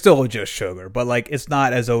 Yeah. They're still just sugar, but like it's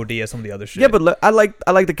not as OD as some of the other shit. Yeah, but I like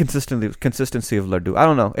the consistency of laddu. I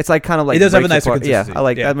don't know. It's like kind of like It does have a breaks nicer apart. Yeah, consistency. I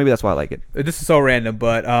like Yeah. that. Maybe that's why I like it. This is so random,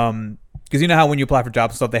 but because you know how when you apply for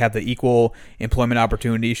jobs and stuff, they have the equal employment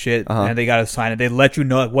opportunity shit, and they gotta sign it. They let you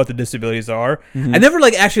know like, what the disabilities are. I never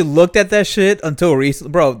like actually looked at that shit until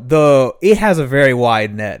recently, bro. It has a very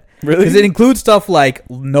wide net, Really? because it includes stuff like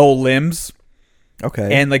no limbs,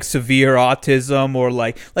 Okay. and like severe autism or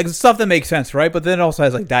like stuff that makes sense, right? But then it also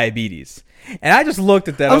has like diabetes. And I just looked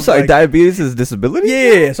at that. I'm sorry, like, diabetes is a disability?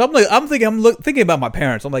 yeah. So I'm thinking about my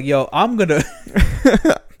parents. I'm like, yo, I'm gonna.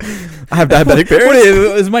 I have diabetic What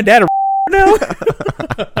parents. is my dad a now?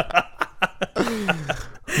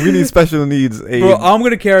 We need special needs aid. Bro, I'm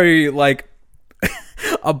gonna carry like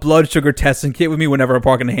a blood sugar testing kit with me whenever I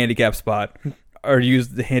park in a handicap spot or use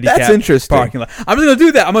the handicap That's interesting. parking lot. I'm just gonna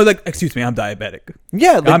do that. I'm gonna like, excuse me, I'm diabetic.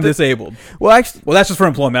 Yeah, like I'm the- disabled. Well, actually, Well, that's just for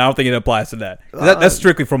employment. I don't think it applies to that. That's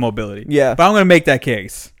strictly for mobility. yeah. But I'm gonna make that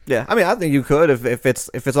case. yeah. I mean, I think you could if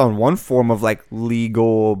it's on one form of like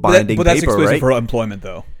legal But, binding but that's paper, exclusive right? for employment,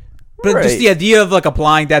 though. But Right. just the idea of like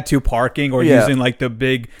applying that to parking or Yeah. using like the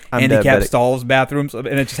big I'm handicap diabetic. stalls, bathrooms, and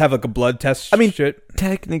it just have like a blood test. I mean, shit.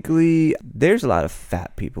 Technically, there's a lot of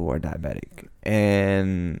fat people who are diabetic,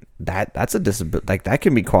 and that's a disability. Like that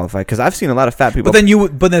can be qualified because I've seen a lot of fat people. But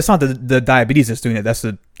then it's not the diabetes that's doing it. That's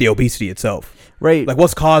the obesity itself. right? Like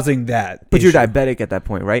what's causing that? But you're issue? diabetic at that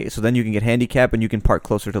point, right? So then you can get handicapped and you can park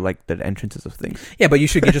closer to like the entrances of things. Yeah, but you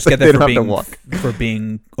should just get They that don't have to for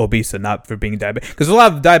being obese and not for being diabetic. Because a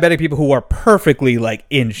lot of diabetic people who are perfectly like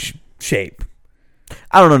in shape.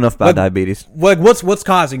 I don't know enough about Like- diabetes. Like what's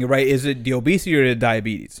causing it? Right? Is it the obesity or the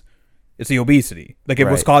diabetes? It's the obesity. Like it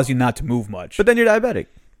was Right. causing you not to move much. But then you're diabetic.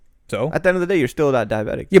 So At the end of the day, you're still not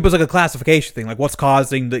diabetic. yeah, but it's like a classification thing. Like what's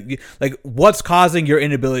causing what's causing your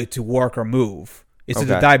inability to work or move? Is it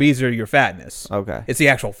the Okay. diabetes or your fatness? Okay. It's the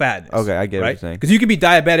actual fatness. Okay, I get what right? you're saying. Because you can be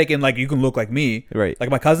diabetic and like you can look like me. Right. Like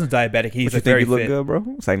my cousin's diabetic. He's But you like think very you look fit. good, bro?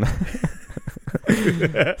 It's like,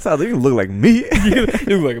 sounds like you look like me.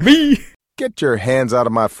 You look like me. Get your hands out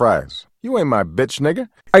of my fries. You ain't my bitch, nigga.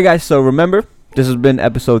 Alright, guys, so remember, this has been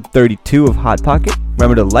episode 32 of Hot Pocket.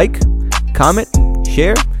 Remember to like, comment,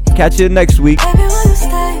 share. Catch you next week. Baby, will you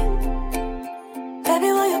stay? Baby,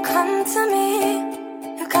 will you come to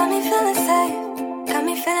me? You got me feeling safe. Got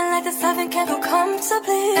me feeling like this loving can't go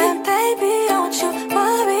comfortably. And baby, I want you.